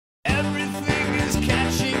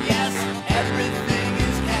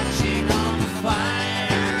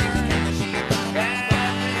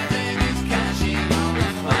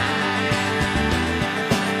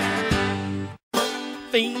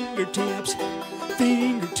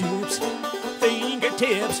fingertips,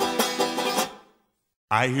 fingertips.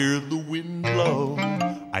 I hear the wind blow,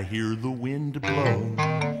 I hear the wind blow.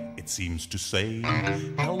 It seems to say,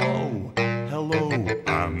 hello, hello,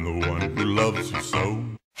 I'm the one who loves you so.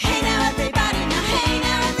 Hey now everybody, now hey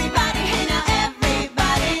now everybody, hey now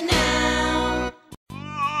everybody now.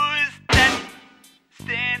 Who's that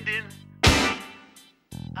standing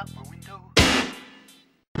out my window?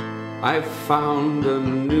 I found a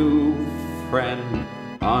new friend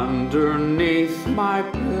underneath my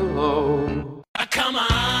pillow. Come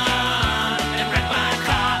on and wreck my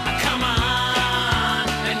car. Come on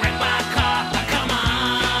and wreck my car. Come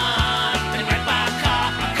on and wreck my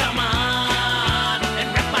car. Come on and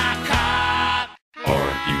wreck my car.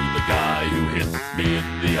 Aren't you the guy who hits me in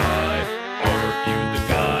the eye? Aren't you the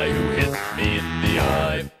guy who hits me in the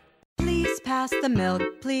eye? Please pass the milk,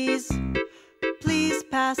 please. Please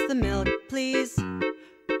pass the milk, please.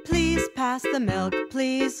 Please pass the milk,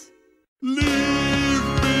 please. Leave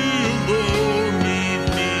me alone, leave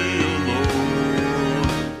me alone.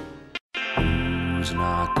 Who's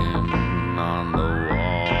knocking on the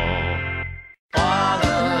wall? All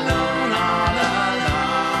alone, all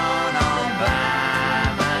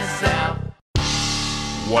by myself.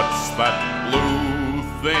 What's that blue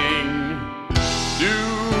thing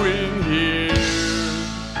doing here?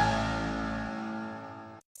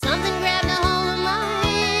 Something grabbed a hold of my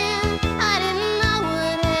hand. I didn't know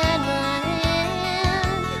what had my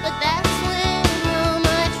hand, but that's when all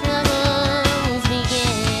my troubles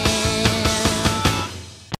began.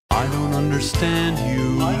 I don't understand you.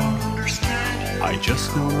 I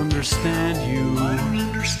just don't understand you.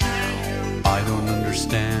 I don't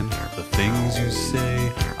understand the things you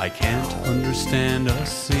say. I can't understand a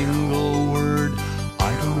single word.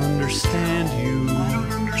 I don't understand you.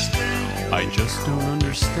 I just don't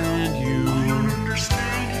understand you.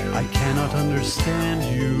 I cannot understand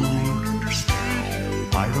you.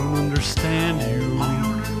 I don't understand you.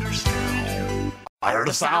 I heard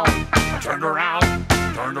a sound. I turned around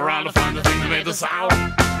to find the thing that made the sound.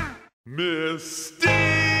 Mysterious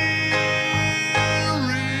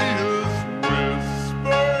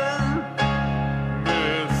whisper.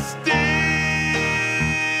 Mysterious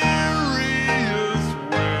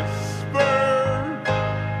whisper.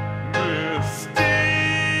 Mysterious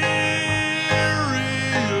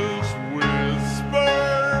whisper.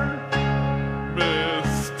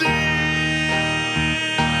 Mysterious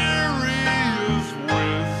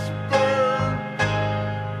whisper.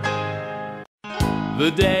 The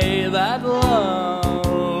day that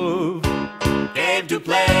love Came to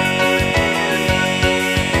play.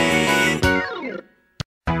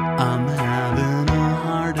 I'm having a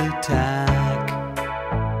heart attack.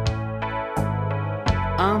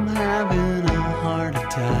 I'm having a heart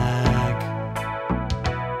attack.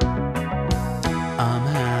 I'm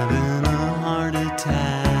having a heart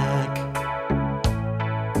attack.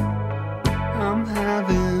 I'm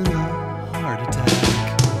having a heart attack.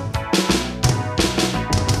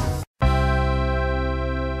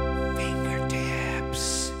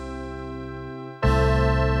 Fingertips.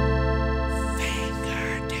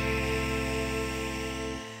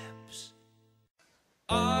 Fingertips.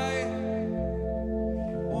 I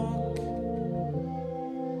walk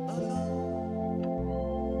alone,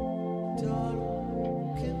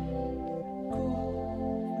 darkened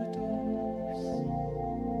corridors,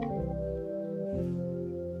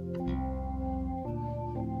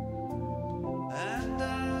 and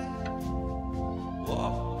I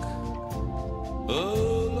walk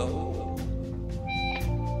alone,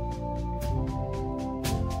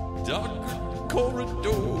 darkened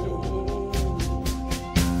corridors.